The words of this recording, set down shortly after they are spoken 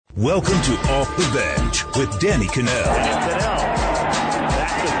Welcome to Off the Bench with Danny Kanell.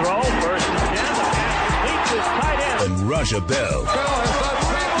 Back to throw, first and 10. The pass completes his tight end. And Raja Bell. Bell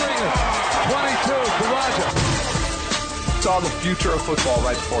has done 22 to Raja. Saw the future of football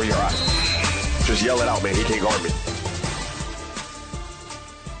right before your eyes. Just yell it out, man. He can't guard me.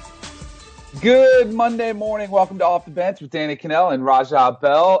 Good Monday morning. Welcome to Off the Bench with Danny Kanell and Raja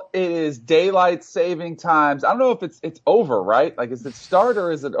Bell. It is daylight saving times. I don't know if it's over, right? Like, is it start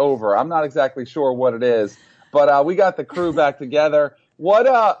or is it over? I'm not exactly sure what it is. But we got the crew back together.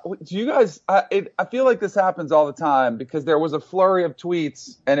 What do you guys? I feel like this happens all the time because there was a flurry of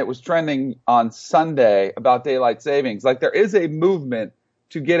tweets and it was trending on Sunday about daylight savings. Like, there is a movement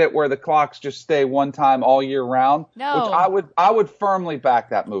to get it where the clocks just stay one time all year round. No. Which I would firmly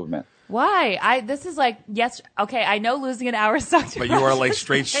back that movement. Why? This is like, yes, okay, I know losing an hour sucks. But you are like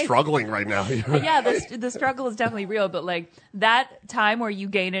straight struggling right now. Yeah, the struggle is definitely real, but like that time where you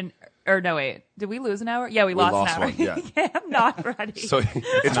gain did we lose an hour? Yeah, we lost an hour. One, yeah. I'm not ready. So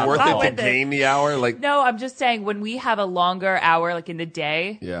it's worth it to gain the hour? Like, no, I'm just saying when we have a longer hour, like in the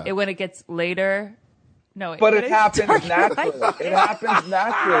day, when it gets later. No, but it happens naturally. It happens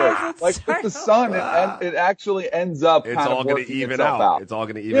naturally. Like with the sun, it actually ends up. It's all going to even out. It's all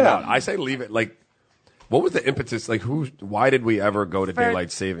going to even out. I say leave it. Like, what was the impetus? Like, why did we ever go to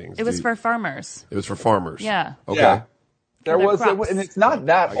daylight savings? It was for farmers. It was for farmers. Yeah. Okay. Yeah. And it's not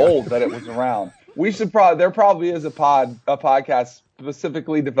that old that it was around. There probably is a podcast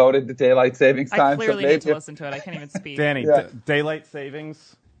specifically devoted to daylight savings time. I clearly need to listen to it. I can't even speak. Danny, daylight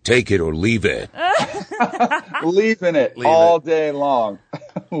savings. Take it or leave it. Leaving it all day long.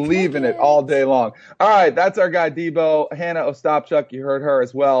 Leaving it all day long. All right, that's our guy Debo. Hannah Ostapchuk, you heard her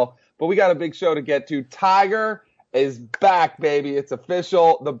as well. But we got a big show to get to. Tiger is back, baby. It's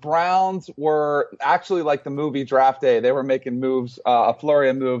official. The Browns were actually like the movie Draft Day. They were making moves, a flurry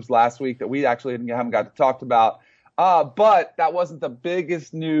of moves last week that we actually haven't got to talk about. But that wasn't the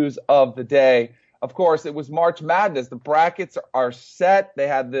biggest news of the day. Of course, it was March Madness. The brackets are set. They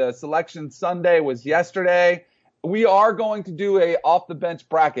had the selection Sunday was yesterday. We are going to do a off the bench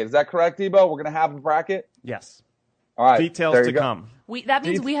bracket. Is that correct, Debo? We're going to have a bracket? Yes. All right. Details to come. That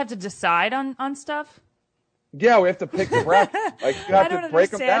means we have to decide on stuff? Yeah, we have to pick the bracket. Like, you have to break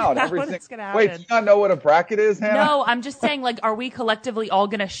them down. Wait, do you not know what a bracket is, Hannah? No, I'm just saying, like, are we collectively all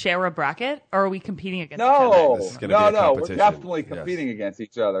going to share a bracket, or are we competing against each other? No, we're definitely competing against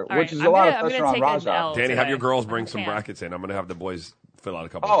each other, which is a lot of pressure on Raja. Danny, have your girls bring some brackets in. I'm going to have the boys fill out a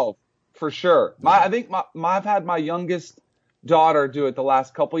couple. Oh, for sure. I think I've had my youngest daughter do it the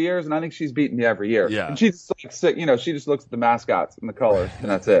last couple years, and I think she's beaten me every year. Yeah. And she's like, she just looks at the mascots and the colors, and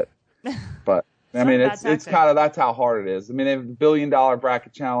that's it. But I mean, it's kind of, that's how hard it is. I mean, they have a $1 billion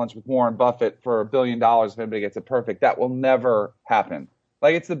bracket challenge with Warren Buffett for $1 billion if anybody gets it perfect. That will never happen.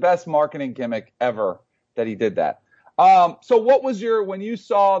 Like, it's the best marketing gimmick ever that he did that. So what was when you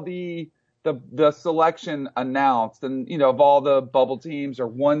saw the selection announced and, of all the bubble teams or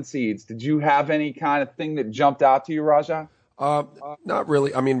one seeds, did you have any kind of thing that jumped out to you, Raja? Not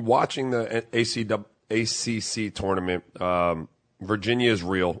really. I mean, watching the ACC tournament, Virginia is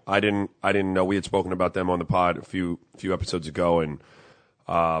real. I didn't know. We had spoken about them on the pod a few episodes ago, and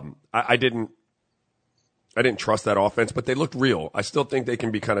I didn't trust that offense, but they looked real. I still think they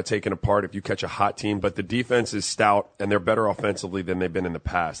can be kind of taken apart if you catch a hot team, but the defense is stout, and they're better offensively than they've been in the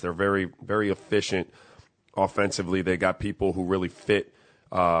past. They're very, very efficient offensively. They got people who really fit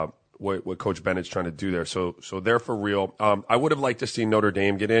what Coach Bennett's trying to do there. So they're for real. I would have liked to see Notre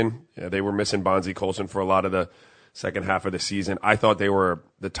Dame get in. They were missing Bonzie Colson for a lot of the second half of the season. I thought they were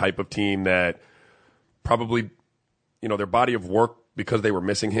the type of team that probably, their body of work, because they were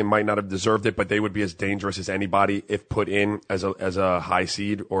missing him, might not have deserved it, but they would be as dangerous as anybody if put in as a high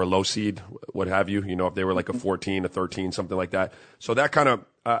seed or a low seed, what have you. If they were like a 14, a 13, something like that. So that kind of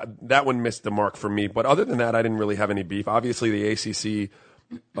that one missed the mark for me. But other than that, I didn't really have any beef. Obviously, the ACC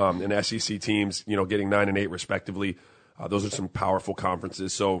and SEC teams, getting 9 and 8 respectively, those are some powerful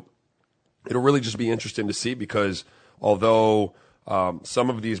conferences. So it'll really just be interesting to see, because although some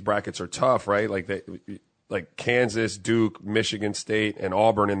of these brackets are tough, right? Like Kansas, Duke, Michigan State, and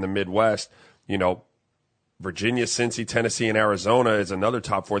Auburn in the Midwest, Virginia, Cincy, Tennessee, and Arizona is another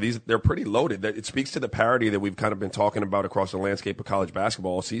top four. They're pretty loaded. It speaks to the parity that we've kind of been talking about across the landscape of college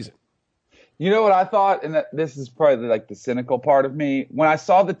basketball all season. You know what I thought, and this is probably like the cynical part of me, when I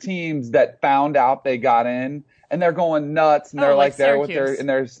saw the teams that found out they got in, and they're going nuts, and they're like there with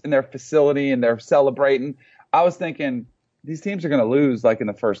in their facility, and they're celebrating. I was thinking, these teams are going to lose like in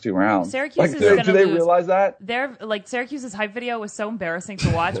the first 2 rounds. Syracuse like, is going to do they lose. realize that? They're like Syracuse's hype video was so embarrassing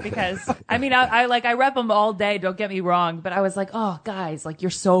to watch because I mean I rep them all day. Don't get me wrong, but I was like, oh guys, like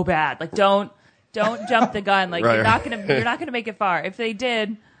you're so bad. Like don't jump the gun. Like Right. you're not gonna make it far. If they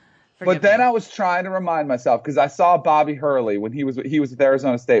did, But then me. I was trying to remind myself because I saw Bobby Hurley when he was with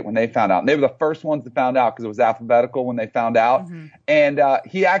Arizona State when they found out. And they were the first ones that found out because it was alphabetical when they found out. Mm-hmm. And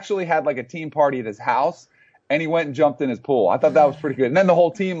he actually had like a team party at his house, and he went and jumped in his pool. I thought that was pretty good. And then the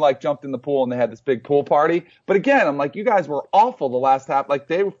whole team like jumped in the pool and they had this big pool party. But again, I'm like, you guys were awful the last half. Like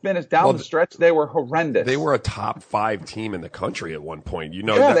they finished down the stretch, they were horrendous. They were a top 5 team in the country at one point. You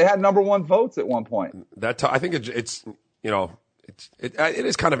know, yeah, they had number 1 votes at one point. I think it's you know. It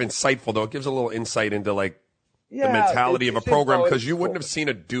is kind of insightful, though. It gives a little insight into, like, the mentality of a program because you wouldn't have seen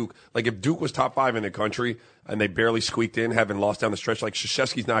a Duke. Like, if Duke was top 5 in the country and they barely squeaked in, having lost down the stretch, like,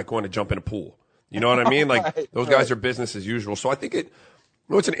 Krzyzewski's not going to jump in a pool. You know what I mean? Like, those guys are business as usual. So I think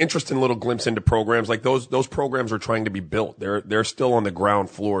it's an interesting little glimpse into programs. Like, those programs are trying to be built. They're still on the ground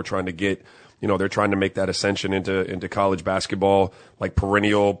floor trying to get, you know, they're trying to make that ascension into college basketball, like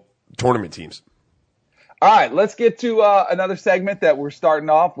perennial tournament teams. All right, let's get to another segment that we're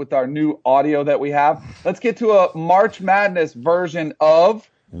starting off with our new audio that we have. Let's get to a March Madness version of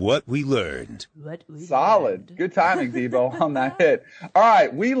What We Learned. Solid. Good timing, Debo, on that hit. All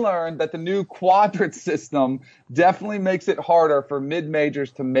right, we learned that the new quadrant system definitely makes it harder for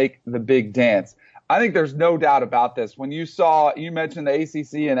mid-majors to make the big dance. I think there's no doubt about this. When you mentioned the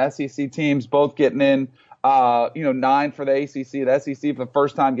ACC and SEC teams both getting in, 9 for the ACC. The SEC for the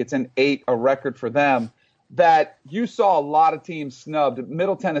first time gets in 8, a record for them. That you saw a lot of teams snubbed.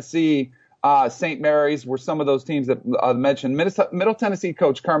 Middle Tennessee, St. Mary's were some of those teams that I mentioned. Middle Tennessee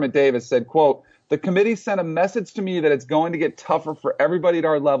coach Kermit Davis said, quote, "The committee sent a message to me that it's going to get tougher for everybody at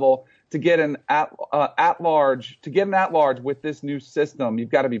our level to get an at-large with this new system. You've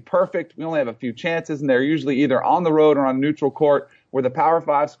got to be perfect. We only have a few chances, and they're usually either on the road or on a neutral court where the Power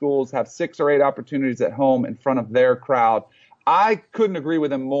 5 schools have 6 or 8 opportunities at home in front of their crowd." I couldn't agree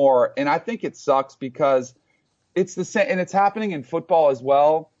with him more, and I think it sucks because it's the same, and it's happening in football as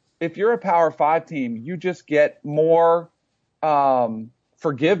well. If you're a Power 5 team, you just get more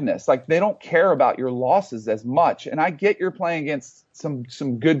forgiveness. Like they don't care about your losses as much. And I get you're playing against some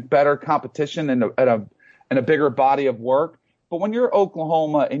good, better competition and a bigger body of work. But when you're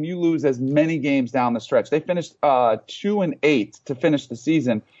Oklahoma and you lose as many games down the stretch, they finished 2-8 to finish the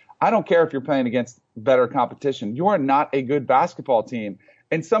season. I don't care if you're playing against better competition. You are not a good basketball team.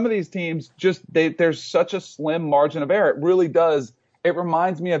 And some of these teams there's such a slim margin of error. It really does. It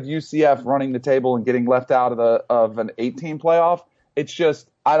reminds me of UCF running the table and getting left out of an 8-team playoff. It's just,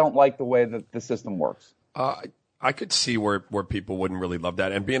 I don't like the way that the system works. I could see where people wouldn't really love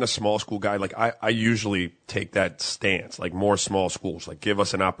that. And being a small school guy, like I usually take that stance, like more small schools, like give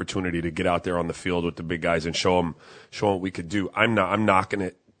us an opportunity to get out there on the field with the big guys and show them what we could do. I'm not going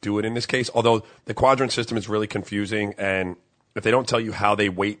to do it in this case, although the quadrant system is really confusing. And if they don't tell you how they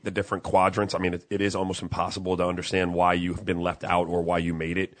weight the different quadrants, I mean, it is almost impossible to understand why you've been left out or why you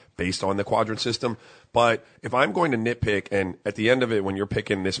made it based on the quadrant system. But if I'm going to nitpick, and at the end of it, when you're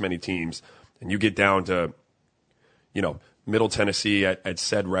picking this many teams and you get down to, Middle Tennessee at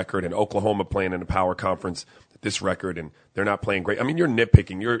said record and Oklahoma playing in a power conference at this record and they're not playing great. I mean, you're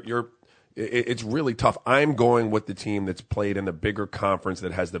nitpicking. It's really tough. I'm going with the team that's played in the bigger conference,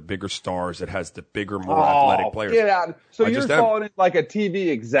 that has the bigger stars, that has the bigger, more athletic players. Get out. So you're calling it like a TV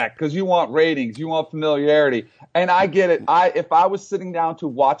exec because you want ratings, you want familiarity. And I get it. If I was sitting down to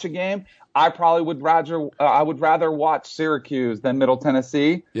watch a game, I probably would rather watch Syracuse than Middle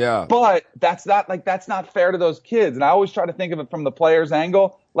Tennessee. Yeah. But that's not fair to those kids. And I always try to think of it from the player's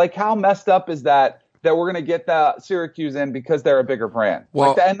angle. Like, how messed up is that we're going to get the Syracuse in because they're a bigger brand?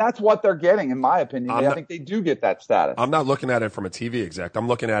 Well, and that's what they're getting, in my opinion. I think they do get that status. I'm not looking at it from a TV exec. I'm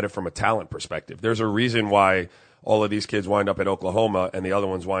looking at it from a talent perspective. There's a reason why all of these kids wind up at Oklahoma and the other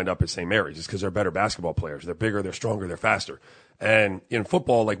ones wind up at St. Mary's. It's because they're better basketball players. They're bigger, they're stronger, they're faster. And in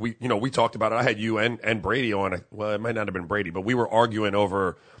football, like we talked about it. I had you and Brady on. Well, it might not have been Brady, but we were arguing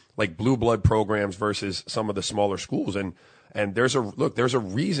over like blue blood programs versus some of the smaller schools. And there's a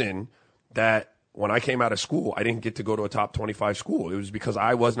reason that when I came out of school, I didn't get to go to a top 25 school. It was because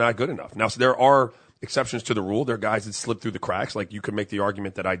I was not good enough. Now, so there are exceptions to the rule. There are guys that slip through the cracks. Like you could make the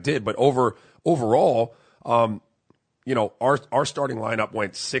argument that I did, but overall, our starting lineup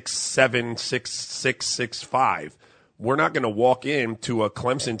went 6'7", 6'6", 6'5". We're not going to walk into a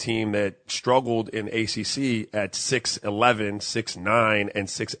Clemson team that struggled in ACC at 6'11", 6'9", and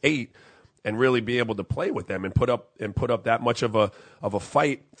 6'8", and really be able to play with them and put up that much of a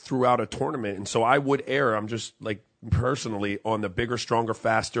fight throughout a tournament. And so I would err. I'm just like personally on the bigger, stronger,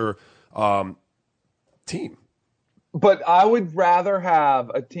 faster team. But I would rather have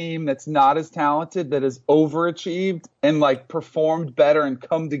a team that's not as talented, that has overachieved and like performed better and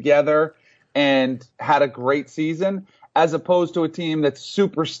come together and had a great season, as opposed to a team that's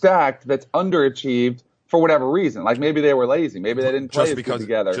super stacked, that's underachieved for whatever reason. Like maybe they were lazy, maybe they didn't play as good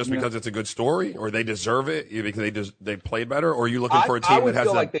together. Just because it's a good story, or they deserve it because they played better, or are you looking for a team I would that has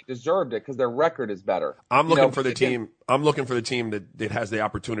feel like they deserved it because their record is better. I'm looking for the team. I'm looking for the team that has the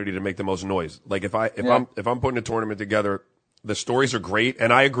opportunity to make the most noise. Like if I'm putting a tournament together, the stories are great,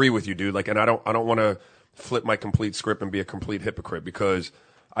 and I agree with you, dude. Like, and I don't want to flip my complete script and be a complete hypocrite, because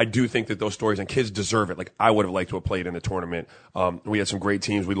I do think that those stories and kids deserve it. Like, I would have liked to have played in the tournament. We had some great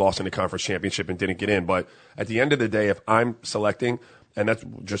teams. We lost in the conference championship and didn't get in. But at the end of the day, if I'm selecting, and that's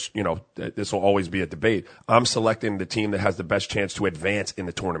just, this will always be a debate, I'm selecting the team that has the best chance to advance in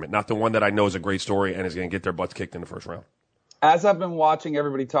the tournament, not the one that I know is a great story and is going to get their butts kicked in the first round. As I've been watching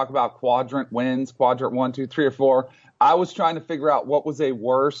everybody talk about quadrant wins, quadrant 1, 2, 3, or 4, I was trying to figure out what was a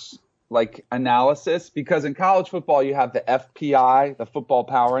worse analysis, because in college football you have the FPI, the Football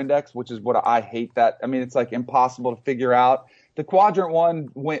Power Index, which is what I hate. That, I mean, it's like impossible to figure out. The quadrant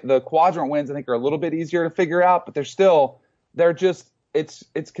wins I think are a little bit easier to figure out, but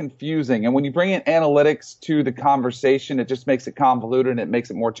it's confusing. And when you bring in analytics to the conversation, it just makes it convoluted and it makes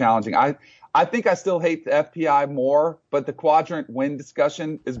it more challenging. I think I still hate the FPI more, but the quadrant win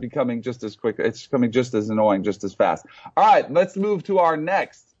discussion is becoming just as quick. It's becoming just as annoying, just as fast. All right, let's move to our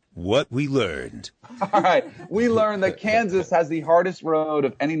next. What we learned. All right. We learned that Kansas has the hardest road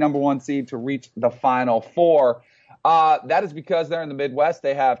of any number one seed to reach the Final Four. That is because they're in the Midwest.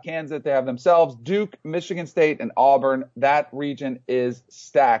 They have Kansas, they have themselves, Duke, Michigan State, and Auburn. That region is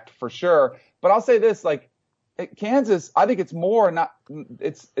stacked for sure. But I'll say this, Kansas, I think it's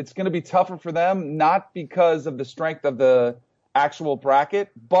going to be tougher for them, not because of the strength of the actual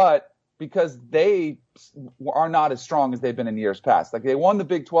bracket, but because they are not as strong as they've been in years past. Like, they won the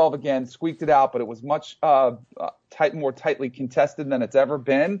Big 12 again, squeaked it out, but it was much more tightly contested than it's ever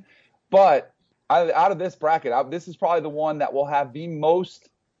been. But out of this bracket, this is probably the one that will have the most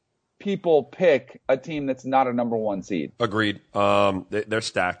people pick a team that's not a number one seed. Agreed. They're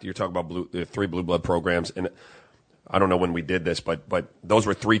stacked. You're talking about the 3 blue blood programs, and I don't know when we did this, but those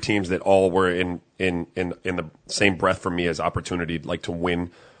were 3 teams that all were in the same breath for me as opportunity, to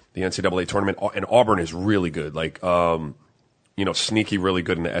win the NCAA tournament. And Auburn is really good, sneaky, really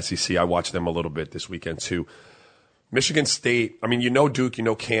good in the SEC. I watched them a little bit this weekend too. Michigan State, I mean,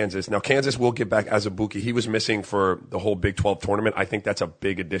 Duke, Kansas. Now, Kansas will get back Azubuike. He was missing for the whole Big 12 tournament. I think that's a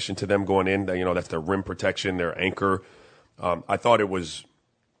big addition to them going in. That's their rim protection, their anchor. I thought it was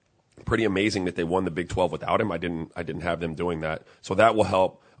pretty amazing that they won the Big 12 without him. I didn't have them doing that. So that will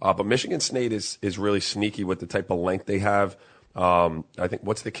help. But Michigan State is really sneaky with the type of length they have. I think,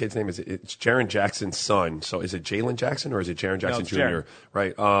 what's the kid's name? It's Jaren Jackson's son. So is it Jalen Jackson or is it Jaren Jackson Jr.? Jaren.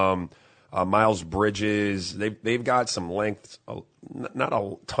 Right. Miles Bridges. They've got some length, not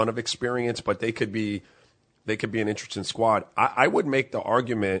a ton of experience, but they could be an interesting squad. I would make the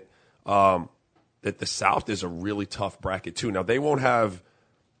argument that the South is a really tough bracket too. Now, they won't have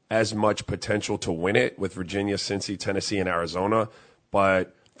as much potential to win it with Virginia, Cincy, Tennessee, and Arizona,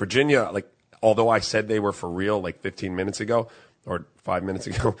 but Virginia, although I said they were for real 15 minutes ago or 5 minutes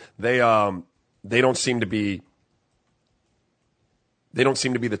ago, they don't seem to be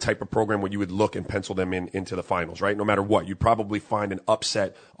the type of program where you would look and pencil them into the finals, right? No matter what, you'd probably find an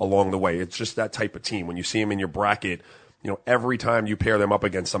upset along the way. It's just that type of team. When you see them in your bracket, every time you pair them up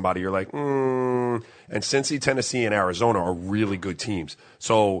against somebody, you're like, And Cincy, Tennessee, and Arizona are really good teams.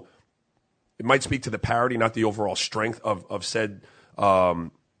 So it might speak to the parity, not the overall strength of said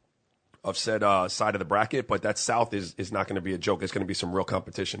side of the bracket, but that South is not going to be a joke. There's going to be some real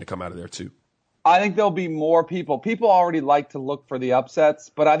competition to come out of there too. I think there'll be more people. People already like to look for the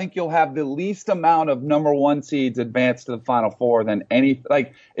upsets, but I think you'll have the least amount of number one seeds advance to the Final Four than any.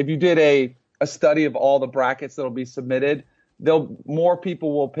 If you did a study of all the brackets that'll be submitted, more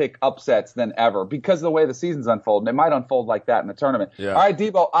people will pick upsets than ever because of the way the season's unfolding. It might unfold like that in the tournament. Yeah. All right,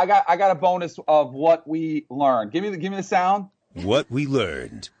 Debo, I got a bonus of what we learned. Give me the sound. What we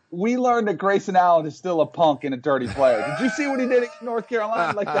learned. We learned that Grayson Allen is still a punk and a dirty player. Did you see what he did in North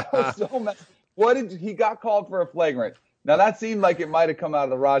Carolina? That was so messy. He got called for a flagrant. Now that seemed like it might have come out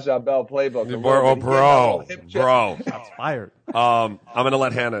of the Rajah Bell playbook. a little Bro, bit. He gave that little hip check. bro. Fired. I'm gonna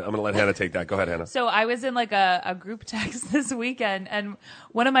let Hannah take that. Go ahead, Hannah. So I was in like a group text this weekend, and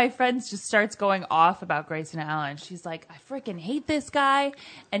one of my friends just starts going off about Grayson Allen. She's like, I freaking hate this guy.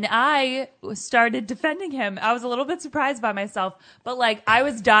 And I started defending him. I was a little bit surprised by myself, but like I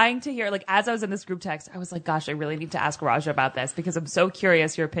was dying to hear, like as I was in this group text, I was like, gosh, I really need to ask Raja about this because I'm so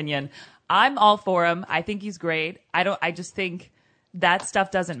curious your opinion. I'm all for him. I think he's great. I just think that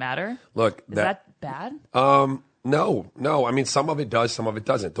stuff doesn't matter. Look, Is that bad? No. I mean, some of it does, some of it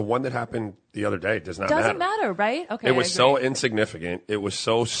doesn't. The one that happened the other day does not Doesn't matter, right? Okay. It was I so agree. insignificant. It was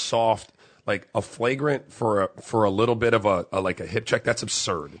so soft. Like a flagrant for a little bit of a hip check. That's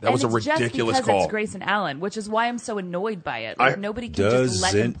absurd. That was a ridiculous just because call. It's Grayson Allen, which is why I'm so annoyed by it. Like nobody can just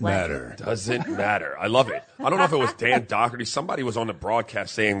let him Doesn't play. matter. Doesn't matter. I love it. I don't know if it was Dan Doherty. Somebody was on the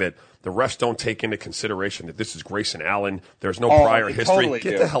broadcast saying that the refs don't take into consideration that this is Grayson Allen. There's no prior they history. totally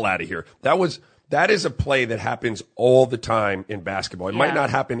Get do. the hell out of here. That is a play that happens all the time in basketball. It might Yeah.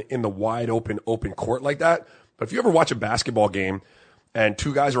 not happen in the wide open court like that, but if you ever watch a basketball game and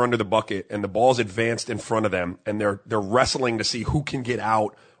two guys are under the bucket and the ball's advanced in front of them and they're wrestling to see who can get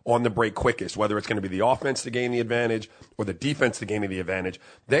out on the break quickest, whether it's going to be the offense to gain the advantage or the defense to gain the advantage,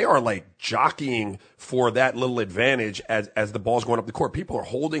 they are like jockeying for that little advantage as the ball's going up the court. People are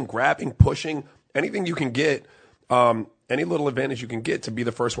holding, grabbing, pushing, anything you can get, any little advantage you can get to be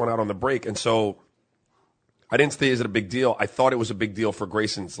the first one out on the break. And so I didn't say is it a big deal. I thought it was a big deal for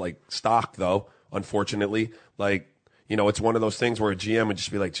Grayson's like stock though, unfortunately. Like, you know, it's one of those things where a GM would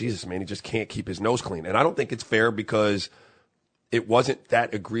just be like, Jesus, man, he just can't keep his nose clean. And I don't think it's fair because it wasn't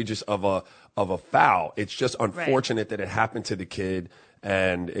that egregious of a foul. It's just unfortunate that it happened to the kid.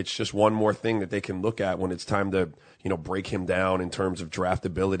 And it's just one more thing that they can look at when it's time to, you know, break him down in terms of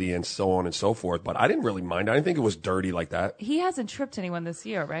draftability and so on and so forth. But I didn't really mind. I didn't think it was dirty like that. He hasn't tripped anyone this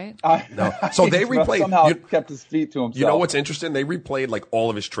year, right? No. So they replayed. Somehow kept his feet to himself. You know what's interesting? They replayed like all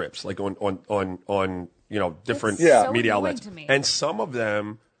of his trips, like on you know, different That's so media annoying outlets. to me. And some of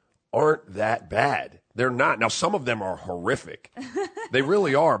them aren't that bad. They're not. Now, some of them are horrific. They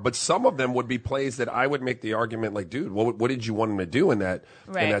really are. But some of them would be plays that I would make the argument like, dude, what did you want him to do in that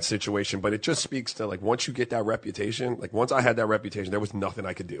situation? But it just speaks to like once you get that reputation, like once I had that reputation, there was nothing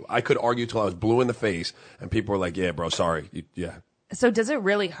I could do. I could argue till I was blue in the face and people were like, yeah, bro, sorry. Yeah. So does it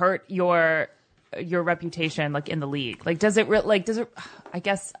really hurt your reputation like in the league? Like does it I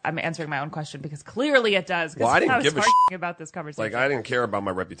guess I'm answering my own question because clearly it does. Well, I didn't give a shit about this conversation. Like I didn't care about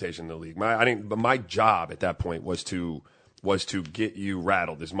my reputation in the league. But my job at that point was to get you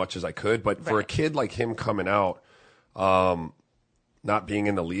rattled as much as I could. But for a kid like him coming out, not being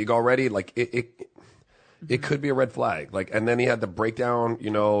in the league already, like it could be a red flag. Like, and then he had the breakdown.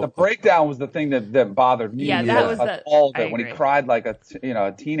 You know, The breakdown was the thing that bothered me. Yeah, that was of the- all of I it when he agree. cried like a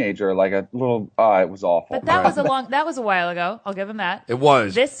teenager, like a little. It was awful. But that was a while ago. I'll give him that. it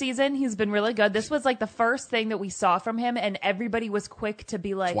was. This season, he's been really good. This was like the first thing that we saw from him, and everybody was quick to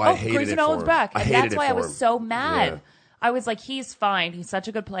be like, why I "Oh, hated Grayson it for Allen's him. back," I and hated that's it why I for was him. so mad. Yeah. I was like, "He's fine. He's such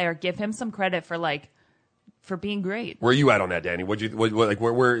a good player. Give him some credit for being great." Where you at on that, Danny? Where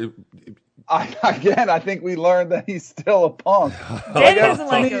I think we learned that he's still a punk. Danny doesn't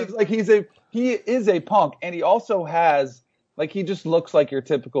To like me, him. it's like he is a punk, and he also has like he just looks like your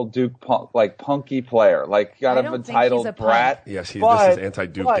typical Duke punk, like punky player, like kind I of don't a think he's titled a punk. brat. Yes, this But- is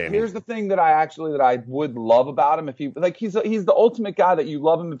anti-Duke but Danny. here's the thing that I would love about him if he like he's the ultimate guy that you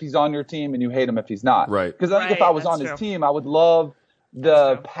love him if he's on your team and you hate him if he's not. Right. Because I think if Right, I was that's on his true. team, I would love the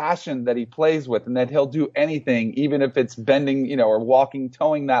That's true. passion that he plays with and that he'll do anything, even if it's bending, you know, or walking,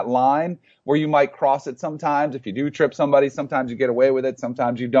 towing that line where you might cross it sometimes. If you do trip somebody, sometimes you get away with it,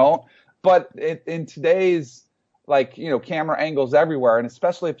 sometimes you don't. But in today's, like, you know, camera angles everywhere, and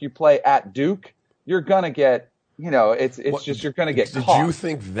especially if you play at Duke, you're going to get, you know, it's just you're going to get Did caught. you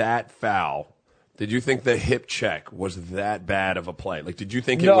think that foul? Did you think the hip check was that bad of a play? Like, did you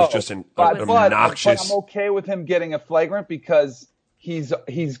think it was just an but obnoxious? I'm okay with him getting a flagrant because he's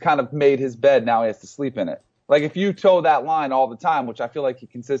kind of made his bed. Now he has to sleep in it. Like if you toe that line all the time, which I feel like he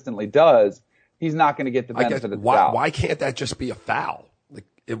consistently does, he's not going to get the I benefit guess, of the doubt. why can't that just be a foul? Like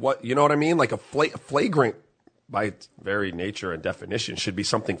you know what I mean? Like a flagrant by its very nature and definition should be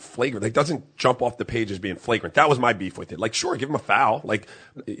something flagrant. Like doesn't jump off the page as being flagrant. That was my beef with it. Like sure, give him a foul. Like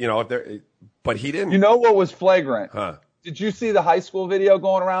you know, but he didn't. You know what was flagrant? Huh. Did you see the high school video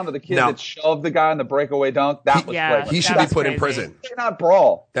going around of the kid No. that shoved the guy in the breakaway dunk? That was Yeah. flagrant. He should That's be put in crazy. prison. That's not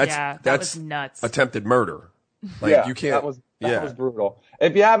brawl. That's Yeah, that that's was nuts. attempted murder. Like yeah, you can't. That was brutal.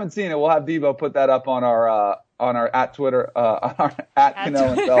 If you haven't seen it, we'll have Debo put that up on our on our at Twitter on our at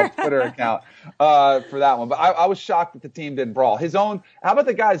Cano and Bell Twitter account for that one. But I was shocked that the team didn't brawl. How about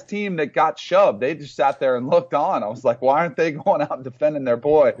the guy's team that got shoved? They just sat there and looked on. I was like, why aren't they going out and defending their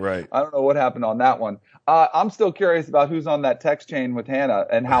boy? Right. I don't know what happened on that one. I'm still curious about who's on that text chain with Hannah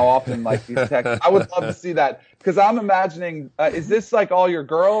and how often like these texts. I would love to see that because I'm imagining, is this like all your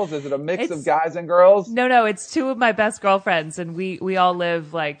girls? Is it a mix of guys and girls? No, it's two of my best girlfriends, and we all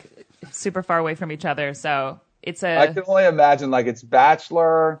live like super far away from each other. So I can only imagine like it's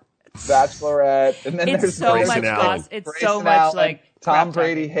Bachelor, Bachelorette, and then it's so much gossip. It's so much like Tom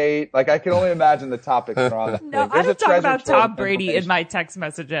Brady hate. Like I can only imagine the topics around that. No, I don't talk about Tom Brady in my text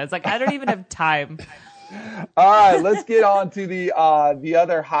messages. Like I don't even have time. All right, let's get on to the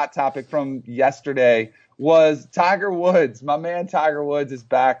other hot topic from yesterday was Tiger Woods. My man Tiger Woods is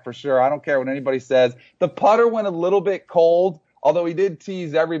back for sure. I don't care what anybody says. The putter went a little bit cold, although he did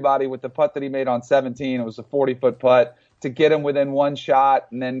tease everybody with the putt that he made on 17. It was a 40-foot putt to get him within one shot,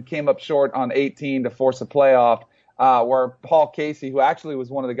 and then came up short on 18 to force a playoff. Where Paul Casey, who actually was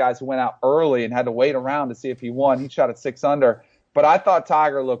one of the guys who went out early and had to wait around to see if he won, he shot at 6 under. But I thought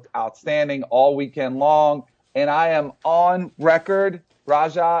Tiger looked outstanding all weekend long, and I am on record,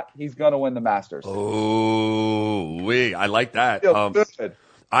 Raja, he's going to win the Masters. Oh, I like that. Good.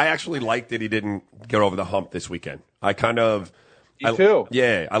 I actually like that he didn't get over the hump this weekend. Me too.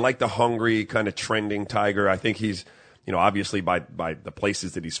 Yeah, I like the hungry, kind of trending Tiger. I think he's, obviously by the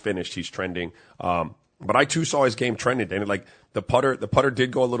places that he's finished, he's trending. But I too saw his game trending, and like the putter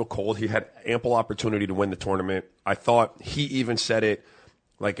did go a little cold. He had ample opportunity to win the tournament. I thought he even said it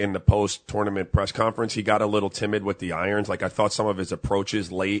like in the post-tournament press conference. He got a little timid with the irons. Like I thought some of his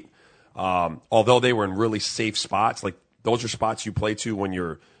approaches late, although they were in really safe spots. Like those are spots you play to when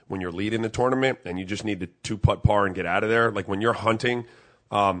you're leading the tournament and you just need to 2-putt par and get out of there. Like when you're hunting,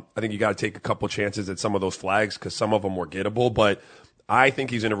 I think you got to take a couple chances at some of those flags because some of them were gettable, but I think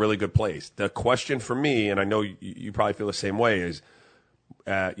he's in a really good place. The question for me, and I know you probably feel the same way, is,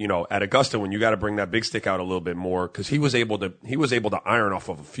 at Augusta when you got to bring that big stick out a little bit more because he was able to iron off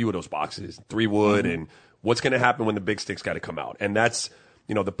of a few of those boxes, 3-wood, and what's going to happen when the big stick's got to come out. And that's,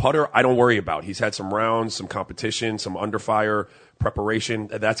 the putter I don't worry about. He's had some rounds, some competition, some under fire preparation.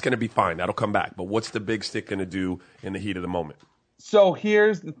 That's going to be fine. That'll come back. But what's the big stick going to do in the heat of the moment? So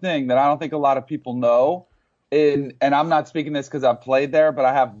here's the thing that I don't think a lot of people know. And I'm not speaking this because I've played there, but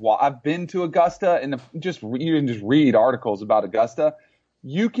I've been to Augusta, and you can just read articles about Augusta.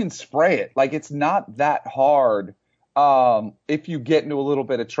 You can spray it. Like it's not that hard if you get into a little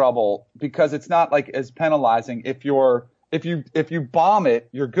bit of trouble because it's not like as penalizing. If you bomb it,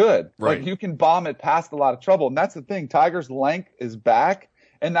 you're good. Right. Like you can bomb it past a lot of trouble, and that's the thing. Tiger's length is back.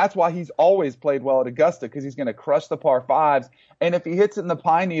 And that's why he's always played well at Augusta because he's going to crush the par fives. And if he hits it in the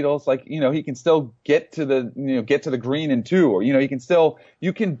pine needles, like, he can still get to the green in 2, or,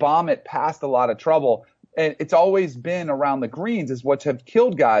 you can bomb it past a lot of trouble. And it's always been around the greens is what have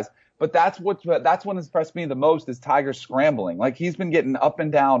killed guys. But that's what impressed me the most is Tiger scrambling. Like he's been getting up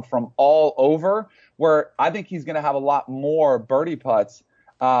and down from all over where I think he's going to have a lot more birdie putts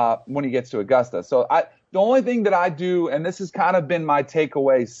when he gets to Augusta. So the only thing that I do, and this has kind of been my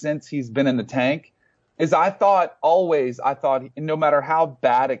takeaway since he's been in the tank, is I thought no matter how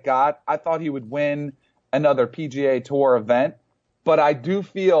bad it got, I thought he would win another PGA Tour event. But I do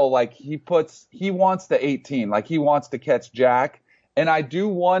feel like he wants the 18, like he wants to catch Jack. And I do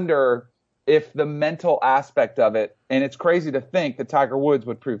wonder if the mental aspect of it, and it's crazy to think that Tiger Woods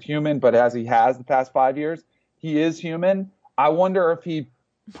would prove human, but as he has the past 5 years, he is human. I wonder if he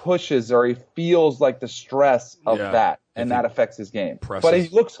pushes or he feels like the stress of that, and that affects his game. But he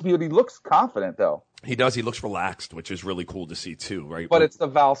looks confident though. He does. He looks relaxed, which is really cool to see too, right? But it's the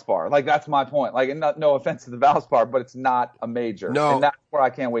Valspar. Like that's my point. Like, no offense to the Valspar, but it's not a major. No, and that's where I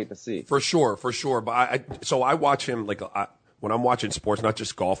can't wait to see. For sure. But I watch him when I'm watching sports, not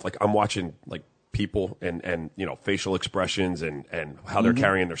just golf. Like I'm watching like people and facial expressions and how they're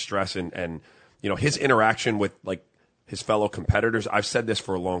carrying their stress and his interaction with like his fellow competitors. I've said this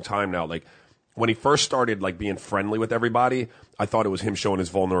for a long time now. Like when he first started like being friendly with everybody, I thought it was him showing his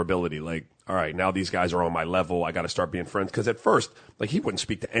vulnerability. Like, all right, now these guys are on my level. I got to start being friends. Because at first, like he wouldn't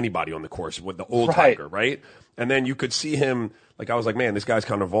speak to anybody on the course with the old Tiger, right? And then you could see him. Like I was like, man, this guy's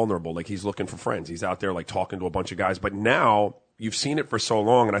kind of vulnerable. Like he's looking for friends. He's out there like talking to a bunch of guys. But now you've seen it for so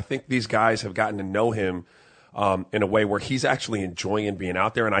long, and I think these guys have gotten to know him in a way where he's actually enjoying being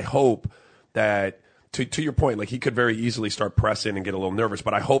out there. And I hope that. To your point, like he could very easily start pressing and get a little nervous,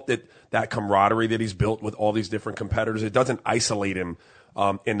 but I hope that camaraderie that he's built with all these different competitors, it doesn't isolate him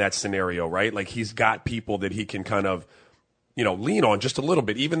in that scenario, right? Like he's got people that he can kind of lean on just a little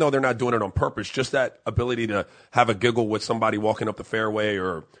bit, even though they're not doing it on purpose. Just that ability to have a giggle with somebody walking up the fairway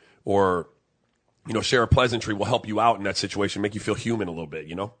or share a pleasantry will help you out in that situation, make you feel human a little bit,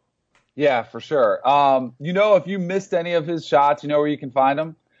 Yeah, for sure. If you missed any of his shots, you know where you can find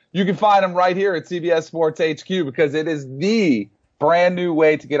them? You can find them right here at CBS Sports HQ, because it is the brand new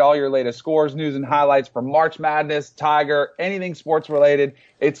way to get all your latest scores, news, and highlights from March Madness, Tiger, anything sports related.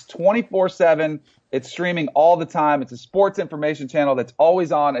 It's 24/7. It's streaming all the time. It's a sports information channel that's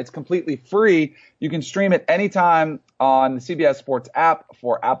always on. It's completely free. You can stream it anytime on the CBS Sports app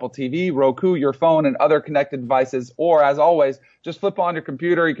for Apple TV, Roku, your phone, and other connected devices. Or, as always, just flip on your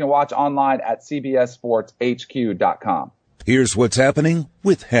computer. You can watch online at cbssportshq.com. Here's what's happening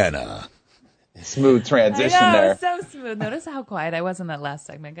with Hannah. Smooth transition I know, there. So smooth. Notice how quiet I was in that last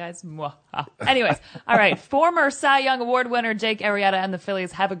segment, guys. Anyways, all right. Former Cy Young Award winner Jake Arrieta and the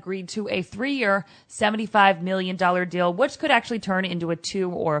Phillies have agreed to a 3-year, $75 million deal, which could actually turn into a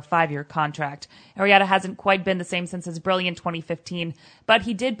 2 or a 5-year contract. Arrieta hasn't quite been the same since his brilliant 2015, but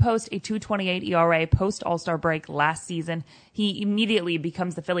he did post a 2.28 ERA post All-Star break last season. He immediately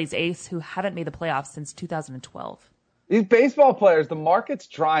becomes the Phillies ace, who haven't made the playoffs since 2012. These baseball players, the market's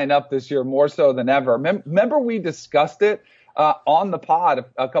drying up this year more so than ever. Remember we discussed it on the pod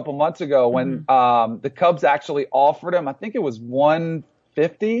a couple months ago when the Cubs actually offered him, I think it was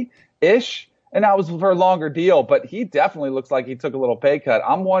 $150-ish, and that was for a longer deal. But he definitely looks like he took a little pay cut.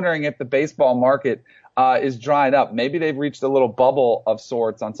 I'm wondering if the baseball market is drying up. Maybe they've reached a little bubble of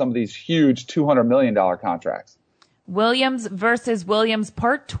sorts on some of these huge $200 million contracts. Williams versus Williams,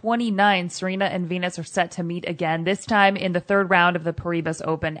 part 29. Serena and Venus are set to meet again, this time in the third round of the Paribas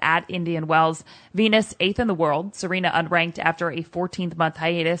Open at Indian Wells. Venus, 8th in the world, Serena unranked after a 14th-month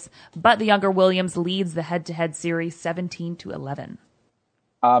hiatus, but the younger Williams leads the head-to-head series 17-11.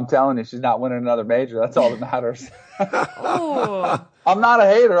 I'm telling you, she's not winning another major. That's all that matters. Oh. I'm not a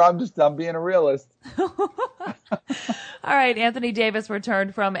hater. I'm being a realist. All right, Anthony Davis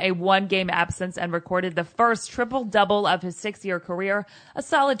returned from a 1-game absence and recorded the first triple-double of his 6-year career, a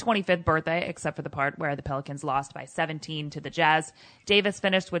solid 25th birthday, except for the part where the Pelicans lost by 17 to the Jazz. Davis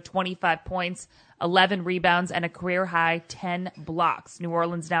finished with 25 points, 11 rebounds, and a career-high 10 blocks. New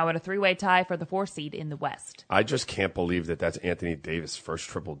Orleans now in a 3-way tie for the 4 seed in the West. I just can't believe that that's Anthony Davis' first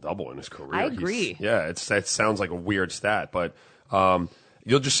triple-double in his career. I agree. It sounds like a weird stat, but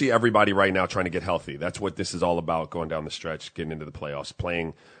you'll just see everybody right now trying to get healthy. That's what this is all about, going down the stretch, getting into the playoffs,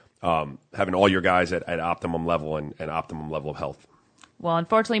 playing, having all your guys at optimum level and optimum level of health. Well,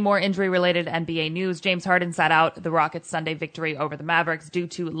 unfortunately, more injury-related NBA news. James Harden sat out the Rockets' Sunday victory over the Mavericks due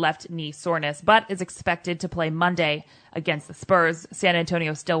to left knee soreness, but is expected to play Monday against the Spurs. San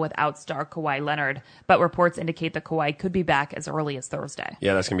Antonio still without star Kawhi Leonard, but reports indicate that Kawhi could be back as early as Thursday.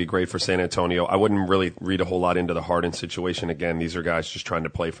 Yeah, that's going to be great for San Antonio. I wouldn't really read a whole lot into the Harden situation. Again, these are guys just trying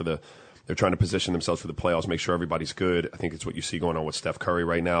to play for they're trying to position themselves for the playoffs, make sure everybody's good. I think it's what you see going on with Steph Curry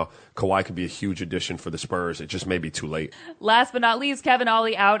right now. Kawhi could be a huge addition for the Spurs. It just may be too late. Last but not least, Kevin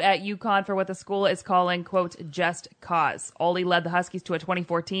Ollie out at UConn for what the school is calling, quote, just cause. Ollie led the Huskies to a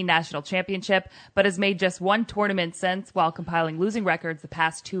 2014 national championship, but has made just one tournament since while compiling losing records the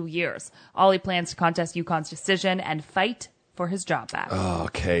past 2 years. Ollie plans to contest UConn's decision and fight for his job back. Oh,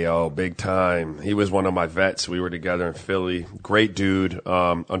 KO, big time. He was one of my vets. We were together in Philly. Great dude.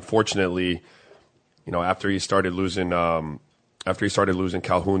 Unfortunately, after he started losing Calhoun's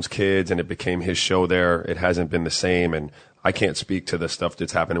kids and it became his show there, it hasn't been the same. And I can't speak to the stuff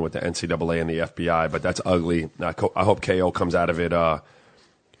that's happening with the NCAA and the FBI, but that's ugly. I hope KO comes out of it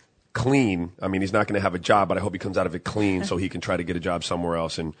clean. I mean, he's not going to have a job, but I hope he comes out of it clean so he can try to get a job somewhere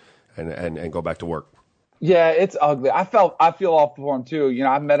else and go back to work. Yeah, it's ugly. I feel awful for him too.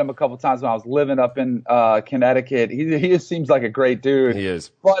 I've met him a couple times when I was living up in Connecticut. He just seems like a great dude. He is.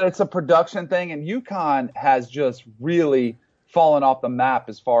 But it's a production thing, and UConn has just really fallen off the map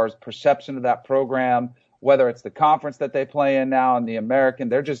as far as perception of that program, whether it's the conference that they play in now and the American.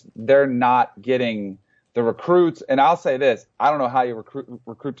 They're not getting the recruits. And I'll say this, I don't know how you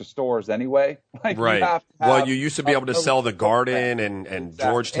recruit to stores anyway. Right. Well, you used to be able to sell the Garden and exactly.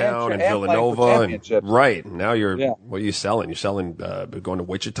 Georgetown and Villanova. Right. Now what are you selling? You're selling going to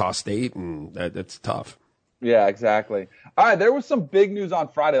Wichita State, and that's tough. Yeah, exactly. All right, there was some big news on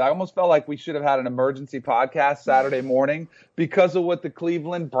Friday. I almost felt like we should have had an emergency podcast Saturday morning because of what the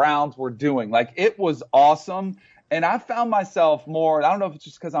Cleveland Browns were doing. It was awesome. And I found myself more, I don't know if it's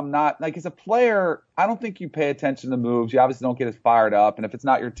just because I'm not, as a player, I don't think you pay attention to moves. You obviously don't get as fired up. And if it's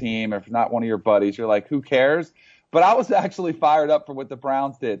not your team or if it's not one of your buddies, you're like, who cares? But I was actually fired up for what the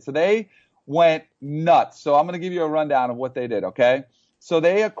Browns did. So they went nuts. So I'm going to give you a rundown of what they did, okay? So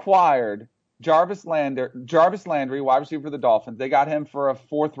they acquired Jarvis Landry, wide receiver for the Dolphins. They got him for a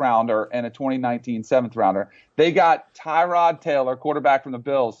 4th rounder and a 2019 7th rounder. They got Tyrod Taylor, quarterback from the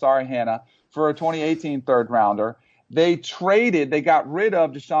Bills. Sorry, Hannah, for a 2018 3rd rounder. They got rid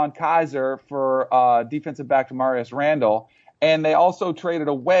of Deshaun Kaiser for defensive back Demarius Randall. And they also traded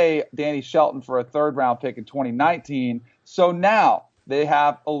away Danny Shelton for a 3rd round pick in 2019. So now they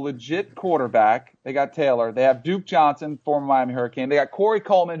have a legit quarterback. They got Taylor. They have Duke Johnson, former Miami Hurricane. They got Corey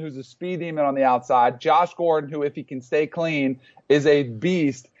Coleman, who's a speed demon on the outside. Josh Gordon, who, if he can stay clean, is a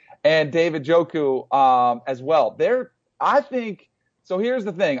beast. And David Njoku as well. So here's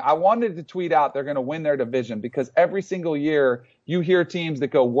the thing. I wanted to tweet out they're going to win their division because every single year you hear teams that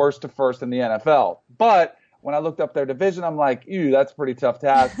go worst to first in the NFL. But when I looked up their division, I'm like, ew, that's a pretty tough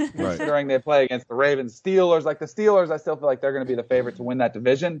task considering they play against the Ravens, Steelers. Like the Steelers, I still feel like they're going to be the favorite to win that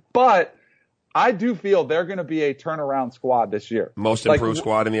division. But I do feel they're going to be a turnaround squad this year. Most improved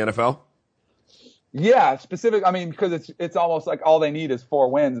squad in the NFL? Yeah, because it's almost like all they need is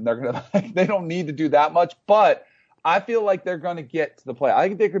 4 wins, and they don't need to do that much. But I feel like they're going to get to the play. I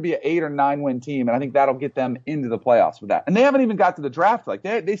think they could be an 8 or 9 win team, and I think that'll get them into the playoffs with that. And they haven't even got to the draft. Like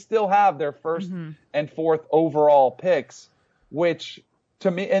they still have their 1st and 4th overall picks, which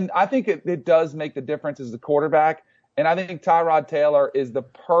to me, and I think it does make the difference as the quarterback. And I think Tyrod Taylor is the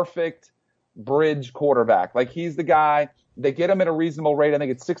perfect bridge quarterback. Like he's the guy. They get him at a reasonable rate. I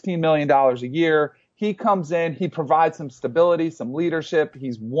think it's $16 million a year. He comes in. He provides some stability, some leadership.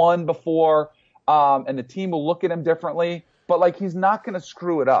 He's won before. And the team will look at him differently, but like he's not going to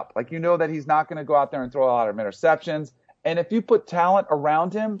screw it up. Like that he's not going to go out there and throw a lot of interceptions. And if you put talent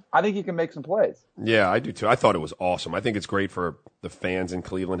around him, I think he can make some plays. Yeah, I do too. I thought it was awesome. I think it's great for the fans in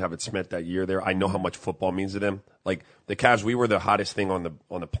Cleveland having spent that year there. I know how much football means to them. Like the Cavs, we were the hottest thing on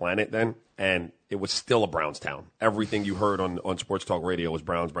the planet then, and it was still a Browns town. Everything you heard on Sports Talk Radio was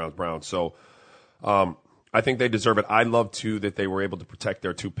Browns, Browns, Browns. So I think they deserve it. I love too that they were able to protect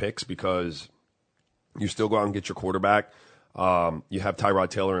their 2 picks because you still go out and get your quarterback. You have Tyrod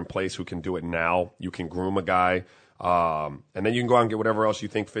Taylor in place who can do it now. You can groom a guy, and then you can go out and get whatever else you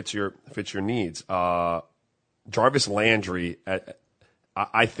think fits your needs. Jarvis Landry,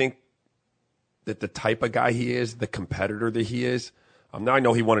 I think that the type of guy he is, the competitor that he is. Now I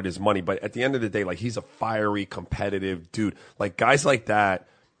know he wanted his money, but at the end of the day, like he's a fiery, competitive dude. Like guys like that,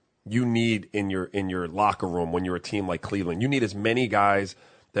 you need in your locker room when you're a team like Cleveland. You need as many guys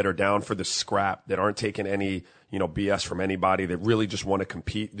that are down for the scrap, that aren't taking any, BS from anybody, that really just want to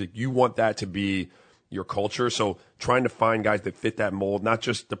compete. You want that to be your culture. So trying to find guys that fit that mold, not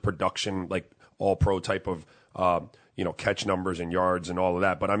just the production, like all pro type of, catch numbers and yards and all of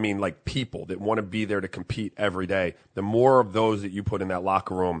that, but I mean like people that want to be there to compete every day. The more of those that you put in that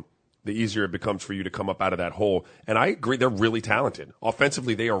locker room, the easier it becomes for you to come up out of that hole. And I agree, they're really talented.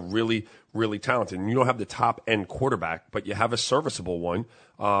 Offensively, they are really, really talented. And you don't have the top-end quarterback, but you have a serviceable one.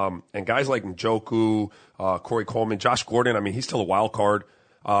 And guys like Njoku, Corey Coleman, Josh Gordon, I mean, he's still a wild card.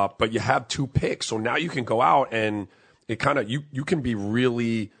 But you have 2 picks. So now you can go out and it kind of, you can be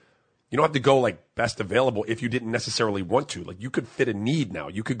really, you don't have to go like best available if you didn't necessarily want to. Like you could fit a need now.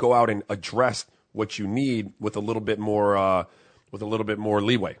 You could go out and address what you need with a little bit more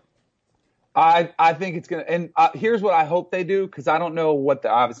leeway. I think it's going to, and here's what I hope they do, because I don't know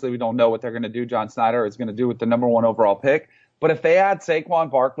obviously we don't know what they're going to do, John Snyder is going to do with the number 1 overall pick. But if they add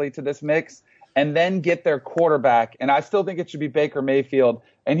Saquon Barkley to this mix and then get their quarterback, and I still think it should be Baker Mayfield.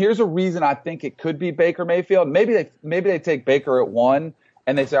 And here's a reason I think it could be Baker Mayfield. Maybe they take Baker at 1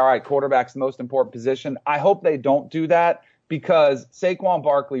 and they say, all right, quarterback's the most important position. I hope they don't do that because Saquon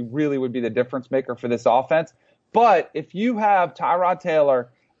Barkley really would be the difference maker for this offense. But if you have Tyrod Taylor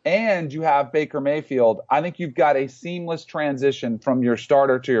and you have Baker Mayfield, I think you've got a seamless transition from your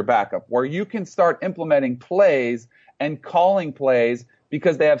starter to your backup where you can start implementing plays and calling plays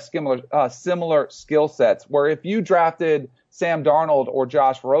because they have similar skill sets. Where if you drafted Sam Darnold or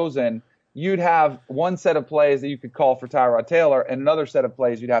Josh Rosen, you'd have one set of plays that you could call for Tyrod Taylor and another set of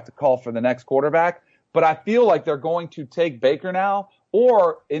plays you'd have to call for the next quarterback. But I feel like they're going to take Baker now,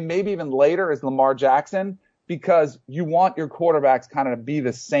 or maybe even later as Lamar Jackson, because you want your quarterbacks kind of to be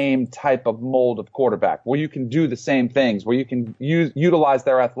the same type of mold of quarterback where you can do the same things, where you can utilize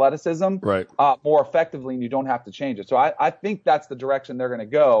their athleticism more effectively and you don't have to change it. So I think that's the direction they're going to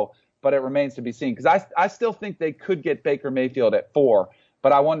go, but it remains to be seen because I still think they could get Baker Mayfield at 4,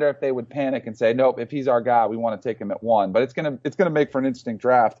 but I wonder if they would panic and say, nope, if he's our guy, we want to take him at 1. But it's gonna make for an interesting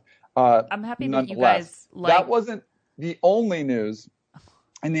draft. I'm happy that you guys that wasn't the only news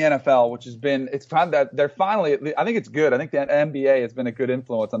in the NFL, which has been, it's fun that they're finally, I think it's good. I think the NBA has been a good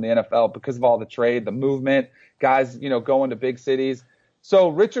influence on the NFL because of all the trade, the movement, guys, going to big cities. So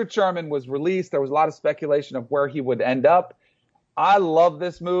Richard Sherman was released. There was a lot of speculation of where he would end up. I love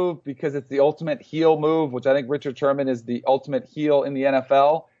this move because it's the ultimate heel move, which I think Richard Sherman is the ultimate heel in the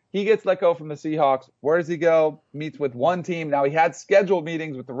NFL. He gets let go from the Seahawks. Where does he go? Meets with one team. Now, he had scheduled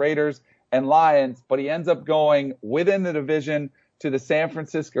meetings with the Raiders and Lions, but he ends up going within the division to the San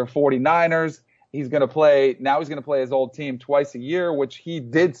Francisco 49ers. He's going to play his old team twice a year, which he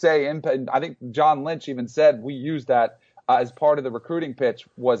did say. I think John Lynch even said we used that as part of the recruiting pitch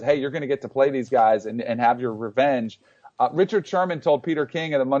was, hey, you're going to get to play these guys and have your revenge. Richard Sherman told Peter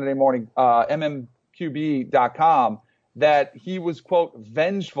King of the Monday Morning MMQB.com that he was, quote,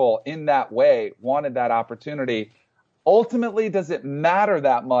 vengeful in that way, wanted that opportunity. Ultimately, does it matter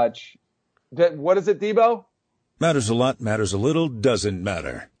that much? What is it, Debo? Matters a lot, matters a little, doesn't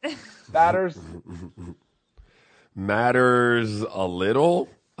matter. Matters a little.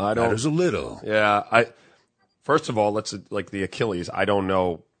 Matters a little. Yeah. First of all, let's like the Achilles. I don't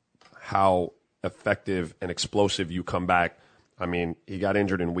know how effective and explosive you come back. I mean, he got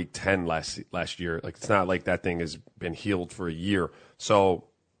injured in week 10 last year. Like, it's not like that thing has been healed for a year. So,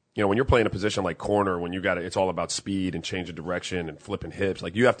 you know, when you're playing a position like corner, when it's all about speed and change of direction and flipping hips.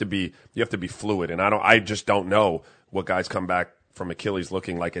 Like, you have to be fluid. And I just don't know what guys come back from Achilles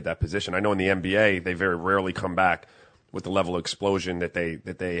looking like at that position. I know in the NBA they very rarely come back with the level of explosion that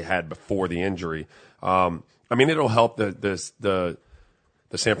they had before the injury. I mean, it'll help the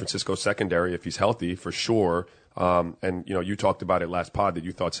San Francisco secondary if he's healthy for sure. And you know, you talked about it last pod that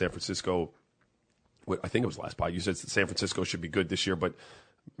you thought San Francisco. I think it was last pod. You said San Francisco should be good this year, but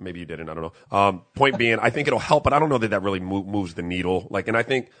maybe you didn't. I don't know. Point being, I think it'll help, but I don't know that really moves the needle. Like, and I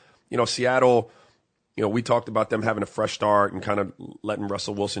think, you know, Seattle. You know, we talked about them having a fresh start and kind of letting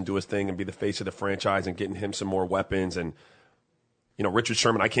Russell Wilson do his thing and be the face of the franchise and getting him some more weapons. And, you know, Richard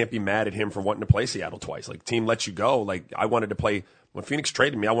Sherman, I can't be mad at him for wanting to play Seattle twice. Like, team lets you go. Like, I wanted to play when Phoenix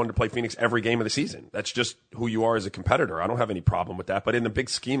traded me. I wanted to play Phoenix every game of the season. That's just who you are as a competitor. I don't have any problem with that. But in the big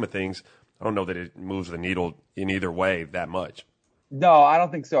scheme of things, I don't know that it moves the needle in either way that much. No, I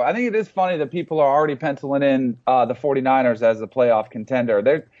don't think so. I think it is funny that people are already penciling in the 49ers as a playoff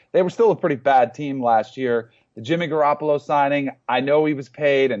contender. They were still a pretty bad team last year. The Jimmy Garoppolo signing, I know he was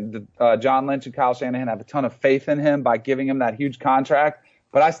paid, and John Lynch and Kyle Shanahan have a ton of faith in him by giving him that huge contract.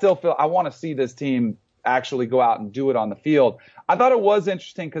 But I still feel I want to see this team actually go out and do it on the field. I thought it was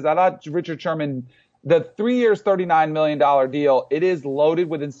interesting because I thought Richard Sherman, the 3 years, $39 million deal, it is loaded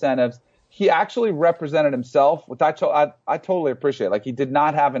with incentives. He actually represented himself, which I totally appreciate. Like, he did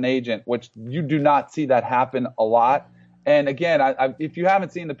not have an agent, which you do not see that happen a lot. And again, if you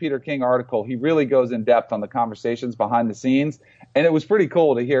haven't seen the Peter King article, he really goes in depth on the conversations behind the scenes. And it was pretty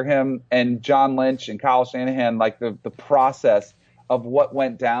cool to hear him and John Lynch and Kyle Shanahan, like the process of what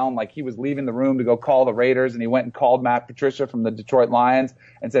went down. Like, he was leaving the room to go call the Raiders, and he went and called Matt Patricia from the Detroit Lions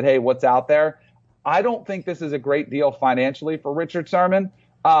and said, hey, what's out there? I don't think this is a great deal financially for Richard Sherman.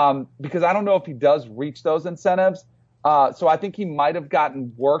 Because I don't know if he does reach those incentives. So I think he might have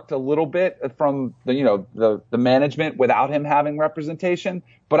gotten worked a little bit from the management without him having representation.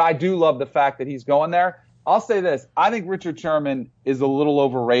 But I do love the fact that he's going there. I'll say this. I think Richard Sherman is a little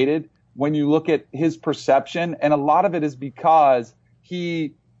overrated when you look at his perception. And a lot of it is because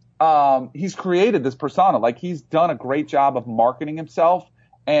he's created this persona. Like, he's done a great job of marketing himself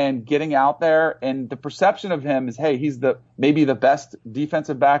and getting out there, and the perception of him is, hey, he's maybe the best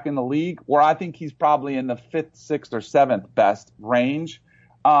defensive back in the league, where I think he's probably in the 5th, 6th, or 7th best range.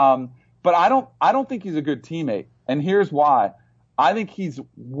 But I don't think he's a good teammate, and here's why. I think he's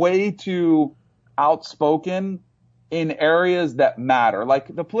way too outspoken in areas that matter,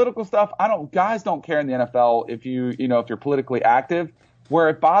 like the political stuff. Guys don't care in the NFL if you're politically active. Where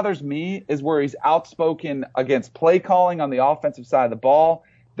it bothers me is where he's outspoken against play calling on the offensive side of the ball.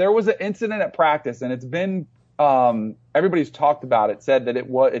 There was an incident at practice, and it's been everybody's talked about it, said that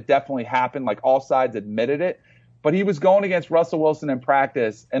it definitely happened. Like, all sides admitted it. But he was going against Russell Wilson in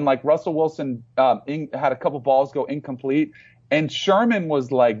practice, and like Russell Wilson had a couple balls go incomplete, and Sherman was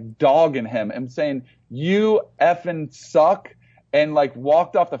like dogging him and saying, "You effing suck," and like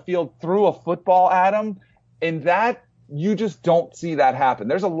walked off the field, threw a football at him, and that. You just don't see that happen.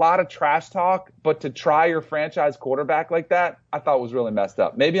 There's a lot of trash talk, but to try your franchise quarterback like that, I thought was really messed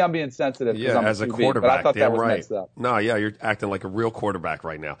up. Maybe I'm being sensitive because I'm as a QB, quarterback, but I thought that was right. messed up. No, yeah, you're acting like a real quarterback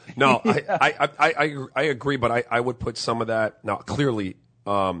right now. No, yeah. I agree, but I would put some of that now clearly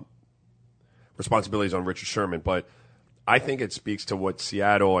responsibilities on Richard Sherman, but I think it speaks to what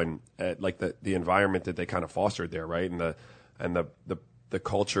Seattle and like the environment that they kind of fostered there, right, and the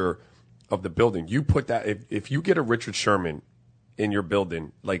culture of the building. You put that if you get a Richard Sherman in your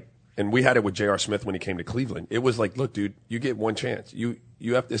building, like And we had it with J.R. Smith when he came to Cleveland. It was like, look, dude, you get one chance. You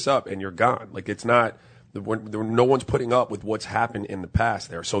F this up and you're gone. Like, it's not no one's putting up with what's happened in the past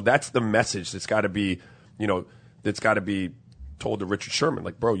there. So that's the message that's got to be, that's got to be told to Richard Sherman.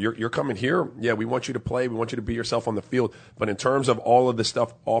 Like, bro, you're coming here. Yeah, we want you to play. We want you to be yourself on the field. But in terms of all of the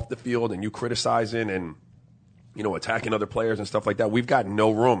stuff off the field and you criticizing and, attacking other players and stuff like that, we've got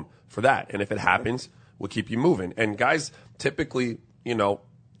no room for that. And if it happens, we'll keep you moving. And guys typically,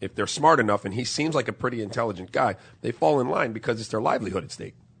 if they're smart enough, and he seems like a pretty intelligent guy, they fall in line because it's their livelihood at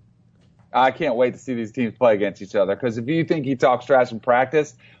stake. I can't wait to see these teams play against each other, because if you think he talks trash in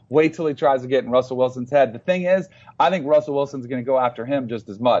practice, wait till he tries to get in Russell Wilson's head. The thing is, I think Russell Wilson's going to go after him just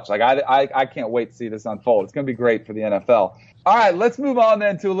as much. Like, I can't wait to see this unfold. It's going to be great for the NFL. All right, let's move on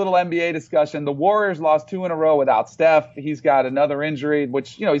then to a little NBA discussion. The Warriors lost 2 in a row without Steph. He's got another injury,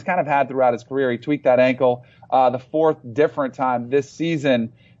 which, he's kind of had throughout his career. He tweaked that ankle the 4th different time this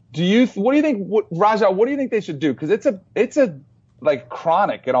season. What do you think, Raja, what do you think they should do? Because it's a like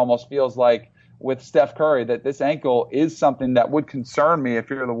chronic, it almost feels like, with Steph Curry, that this ankle is something that would concern me if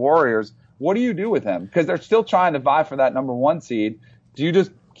you're the Warriors. What do you do with him? Because they're still trying to vie for that number 1 seed. Do you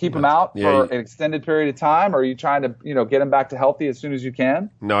just keep him out for an extended period of time, or are you trying to, get him back to healthy as soon as you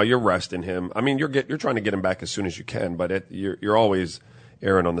can? No, you're resting him. I mean, you're trying to get him back as soon as you can, but you're always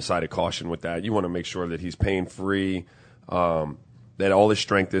erring on the side of caution with that. You want to make sure that he's pain-free, that all his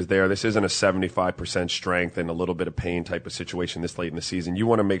strength is there. This isn't a 75% strength and a little bit of pain type of situation this late in the season. You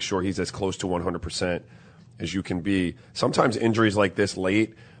want to make sure he's as close to 100% as you can be. Sometimes injuries like this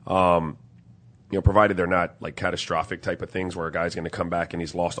late, provided they're not like catastrophic type of things where a guy's going to come back and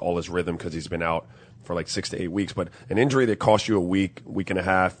he's lost all his rhythm because he's been out for like 6 to 8 weeks. But an injury that costs you a week and a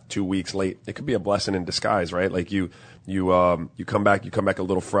half, 2 weeks late, it could be a blessing in disguise, right? Like you come back a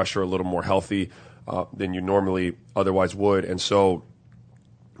little fresher, a little more healthy than you normally otherwise would. And so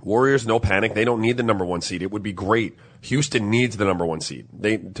Warriors, no panic. They don't need the number 1 seed. It would be great. Houston needs the number 1 seed.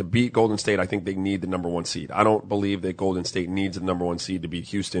 To beat Golden State, I think they need the number 1 seed. I don't believe that Golden State needs the number 1 seed to beat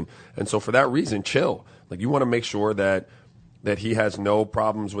Houston. And so for that reason, chill. Like, you want to make sure that he has no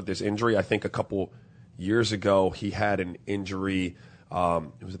problems with this injury. I think a couple years ago he had an injury.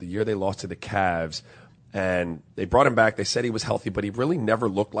 It was the year they lost to the Cavs. And they brought him back. They said he was healthy, but he really never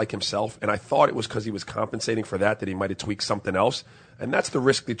looked like himself. And I thought it was because he was compensating for that he might have tweaked something else. And that's the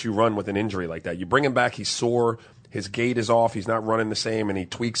risk that you run with an injury like that. You bring him back, he's sore, his gait is off, he's not running the same, and he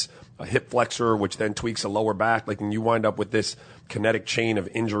tweaks a hip flexor, which then tweaks a lower back. Like, and you wind up with this kinetic chain of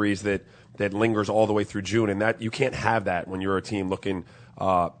injuries that lingers all the way through June. And that you can't have that when you're a team looking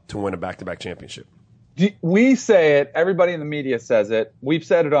to win a back-to-back championship. We say it. Everybody in the media says it. We've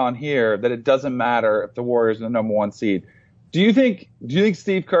said it on here that it doesn't matter if the Warriors are the number 1 seed. Do you think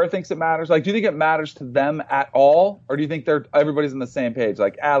Steve Kerr thinks it matters? Like, do you think it matters to them at all, or do you think everybody's on the same page?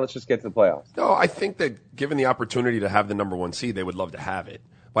 Like, let's just get to the playoffs. No, I think that given the opportunity to have the number 1 seed, they would love to have it.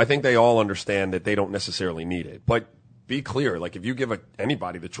 But I think they all understand that they don't necessarily need it. But be clear, like, if you give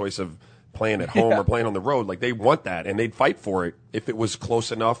anybody the choice of playing at home or playing on the road, like, they want that and they'd fight for it if it was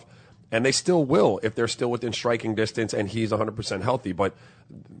close enough. And they still will if they're still within striking distance and he's 100% healthy. But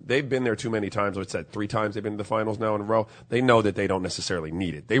they've been there too many times. What's that, 3 times they've been to the finals now in a row? They know that they don't necessarily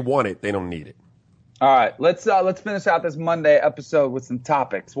need it. They want it. They don't need it. All right. Let's finish out this Monday episode with some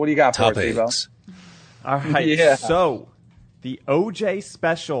topics. What do you got for us, Devo? All right. Yeah. So, the OJ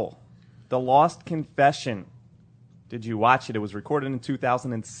special, The Lost Confession. Did you watch it? It was recorded in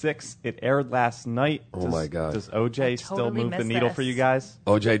 2006. It aired last night. Oh, my God. Does OJ still move the needle for you guys?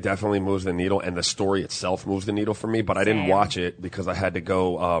 OJ definitely moves the needle, and the story itself moves the needle for me, but I didn't watch it because I had to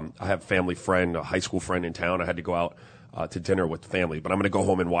go. I have a family friend, a high school friend in town. I had to go out to dinner with family, but I'm going to go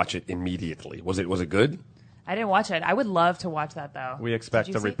home and watch it immediately. Was it good? I didn't watch it. I would love to watch that, though. We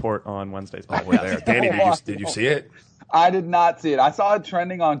expect a report on Wednesday's podcast. Oh, we're there. Danny, did you see it? I did not see it. I saw it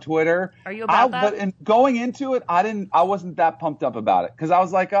trending on Twitter. Are you about that? But going into it, I wasn't that pumped up about it because I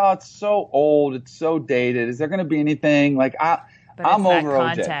was like, oh, it's so old, it's so dated. Is there going to be anything? Like, I'm over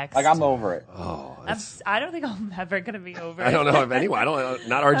OJ. Like, I'm over it. Oh, I don't think I'm ever going to be over it. I don't know if anyone.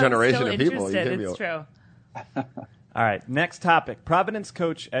 Not our generation of people. It's true. All right, next topic. Providence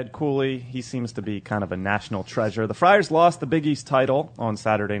coach Ed Cooley, he seems to be kind of a national treasure. The Friars lost the Big East title on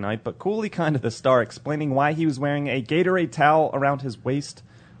Saturday night, but Cooley kind of the star, explaining why he was wearing a Gatorade towel around his waist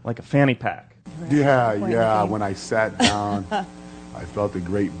like a fanny pack. Yeah, when I sat down, I felt a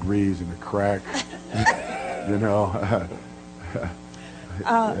great breeze in the crack. You know,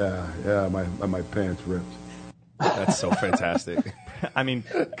 my pants ripped. That's so fantastic. I mean,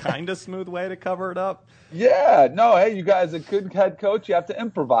 kind of smooth way to cover it up. Yeah, no, hey, you guys, a good head coach, you have to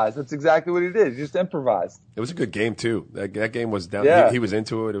improvise. That's exactly what he did. He just improvised. It was a good game too. That game was down. Yeah. He was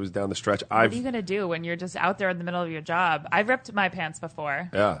into it. It was down the stretch. What are you gonna do when you're just out there in the middle of your job? I've ripped my pants before.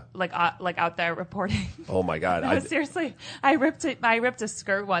 Yeah. Like out there reporting. Oh my God. No, seriously, I ripped a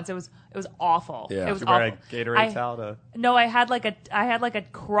skirt once. It was awful. Yeah. It was Did you wear awful. a Gatorade towel to... No, I had like a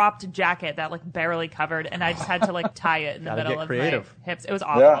cropped jacket that like barely covered, and I just had to like tie it in the Gotta middle get of creative. my hips. It was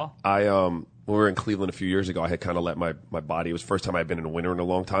awful. I when we were in Cleveland a few years ago, I had kind of let my body. It was the first time I'd been in a winter in a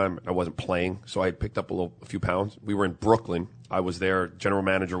long time. I wasn't playing, so I had picked up a few pounds. We were in Brooklyn. I was there. General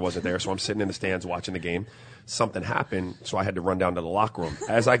manager wasn't there, so I'm sitting in the stands watching the game. Something happened, so I had to run down to the locker room.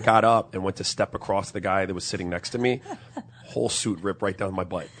 As I got up and went to step across the guy that was sitting next to me, whole suit ripped right down my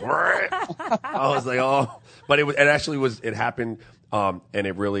butt. I was like, oh, but it happened, and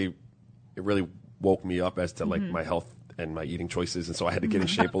it really woke me up as to like my health and my eating choices, and so I had to get in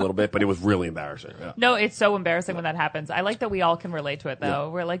shape a little bit, but it was really embarrassing. Yeah. No, it's so embarrassing when that happens. I like that we all can relate to it, though.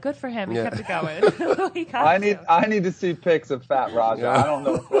 We're like, good for him. He kept it going. I need to see pics of Fat Raja. I don't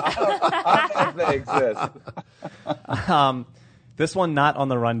know if they exist. This one not on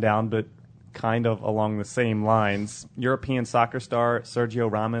the rundown, but kind of along the same lines. European soccer star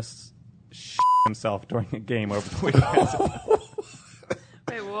Sergio Ramos himself during a game over the weekend.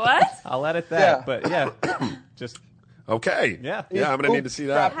 Wait, what? I'll edit that, Yeah. but yeah, just... Okay. Yeah. I'm going to need to see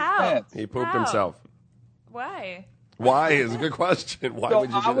that. How? He pooped How? himself. Why? Why is a good question. Why would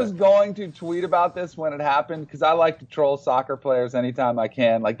you do that? I was going to tweet about this when it happened because I like to troll soccer players anytime I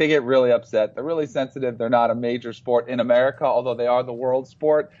can. Like, they get really upset. They're really sensitive. They're not a major sport in America, although they are the world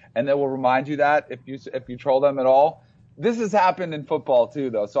sport, and they will remind you that if you troll them at all. This has happened in football too,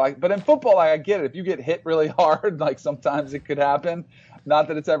 though. But in football, I get it. If you get hit really hard, like sometimes it could happen. Not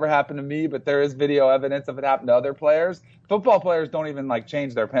that it's ever happened to me, but there is video evidence of it happened to other players. Football players don't even like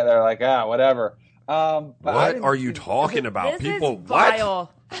change their pants. They're like, whatever. What are you talking about? This People, is what?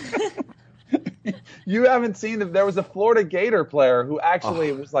 vile. You haven't seen there was a Florida Gator player who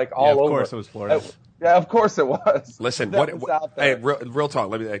actually was like all over. Of course it was Florida. Yeah, of course it was. Listen, That was out there. hey, real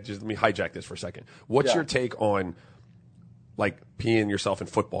talk. Let me hijack this for a second. What's your take on like peeing yourself in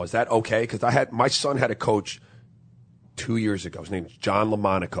football? Is that okay? Because my son had a coach 2 years ago. His name's John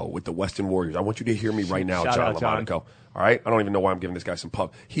LaMonaco with the Weston Warriors. I want you to hear me right now, Shout John out, John. LaMonaco. All right? I don't even know why I'm giving this guy some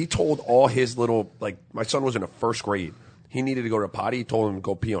pub. He told all his my son was in the first grade. He needed to go to a potty. He told him to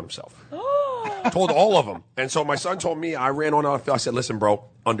go pee on himself. Told all of them. And so my son told me, I ran on out. I said, listen, bro,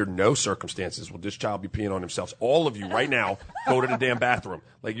 under no circumstances will this child be peeing on himself. All of you right now, go to the damn bathroom.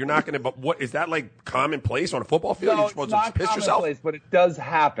 Like, you're not going to, but what, is that like commonplace on a football field? No, You're supposed it's not to piss yourself? commonplace, but it does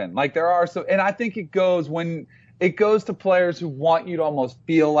happen. Like, there are and I think it goes to players who want you to almost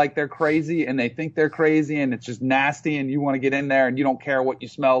feel like they're crazy and they think they're crazy and it's just nasty and you want to get in there and you don't care what you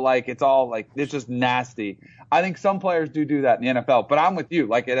smell like. It's all like, it's just nasty. I think some players do that in the NFL, but I'm with you.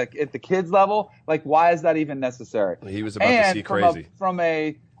 Like at the kids level, like why is that even necessary? He was about to see crazy. From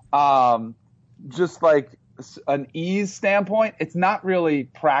a just like an ease standpoint, it's not really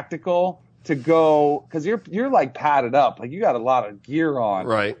practical to go because you're like padded up, like you got a lot of gear on.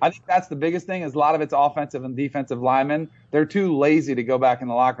 Right. I think that's the biggest thing is a lot of it's offensive and defensive linemen. They're too lazy to go back in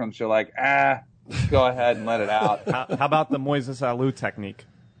the locker room. So like, go ahead and let it out. How about the Moises Alou technique?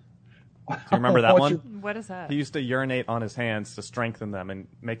 Do you remember that one? What is that? He used to urinate on his hands to strengthen them and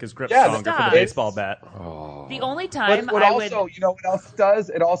make his grip Yeah, stronger for stop. the baseball bat. The only time But I also, would you know what else it does?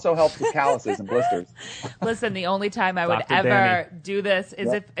 It also helps with calluses and blisters. listen. The only time I would Dr. ever Danny. do this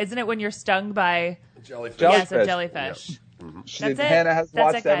is isn't it when you're stung by Jellyfish. yes, a Jellyfish. jellyfish. That's it. Hannah has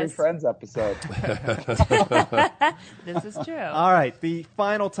That's watched it, every guys. Friends episode. This is true. All right, the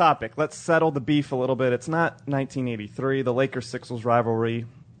final topic. Let's settle the beef a little bit. It's not 1983, the Lakers-Sixers rivalry.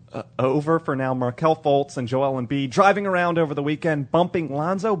 Over for now. Markelle Fultz and Joel Embiid driving around over the weekend, bumping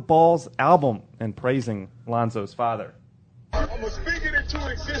Lonzo Ball's album and praising Lonzo's father. I'm gonna speak it into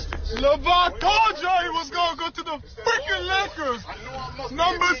existence. LeVar told you he was gonna go to the freaking Lakers.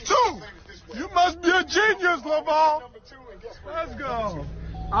 Number 2. You must be a genius, LeVar. Let's go.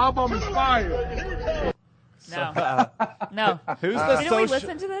 Album is fire. No, no. Who's the Didn't we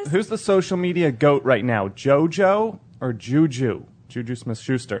listen to this? Who's the social media goat right now? JoJo or Juju? Juju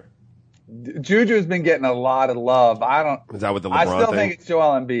Smith-Schuster. Juju's been getting a lot of love. Is that with the LeBron I still thing? think it's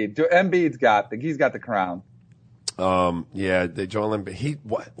Joel Embiid. He's got the crown. Yeah, the Joel Embiid.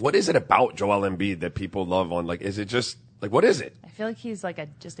 What is it about Joel Embiid that people love on? Like, is it just like what is it? I feel like he's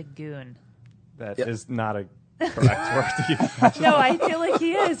like just a goon. That is not a correct word to use. No, I feel like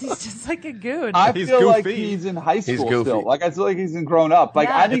he is. He's just like a goon. I He's feel like goofy. he's in high school goofy. still. Like I feel like he's grown up. Like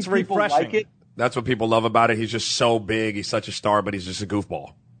Yeah. I think It's people refreshing. like it. That's what people love about it. He's just so big. He's such a star, but he's just a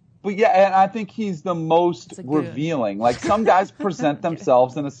goofball. But yeah, and I think he's the most revealing. Like some guys present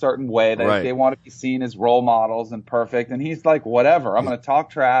themselves in a certain way that they want to be seen as role models and perfect. And he's like, whatever, I'm going to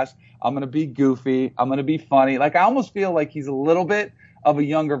talk trash. I'm going to be goofy. I'm going to be funny. Like I almost feel like he's a little bit of a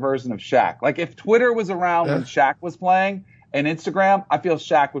younger version of Shaq. Like if Twitter was around when Shaq was playing and Instagram, I feel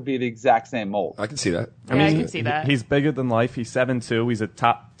Shaq would be the exact same mold. I can see that. I mean, I can see that. He's bigger than life. He's 7'2". He's a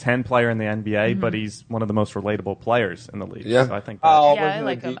top 10 player in the NBA, but he's one of the most relatable players in the league. Yeah. So I think that, I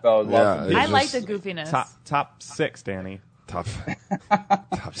like him. I like the just goofiness. top 6, Danny. Top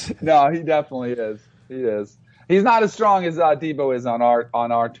 6. No, he definitely is. He is. He's not as strong as Debo is on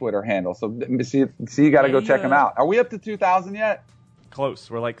our Twitter handle. So see, you got to go check him out. Are we up to 2,000 yet? Close.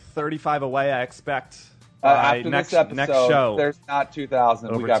 We're like 35 away. I expect. After next this episode, next show, there's not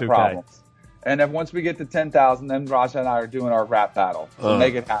 2,000. We got 2K. problems. And then once we get to 10,000, then Raja and I are doing our rap battle. So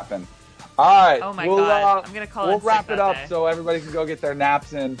make it happen. All right. Oh my God. I'm gonna call We'll in wrap sick it that up day. so everybody can go get their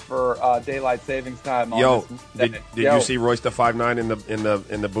naps in for daylight savings time. Yo, this did you see Royce the 5'9"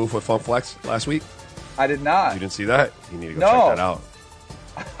 in the booth with Fun Flex last week? I did not. You didn't see that? You need to go check that out.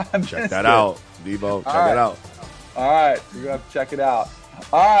 Check that out, Debo. Check it out. All right, you're gonna have to check it out.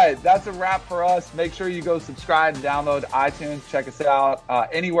 All right, that's a wrap for us. Make sure you go subscribe and download iTunes. Check us out.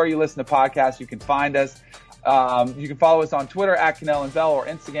 Anywhere you listen to podcasts, you can find us. You can follow us on Twitter at Cannell and Bell or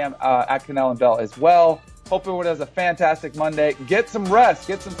Instagram at Cannell and Bell as well. Hope everyone has a fantastic Monday. Get some rest.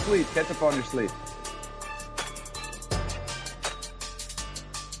 Get some sleep. Catch up on your sleep.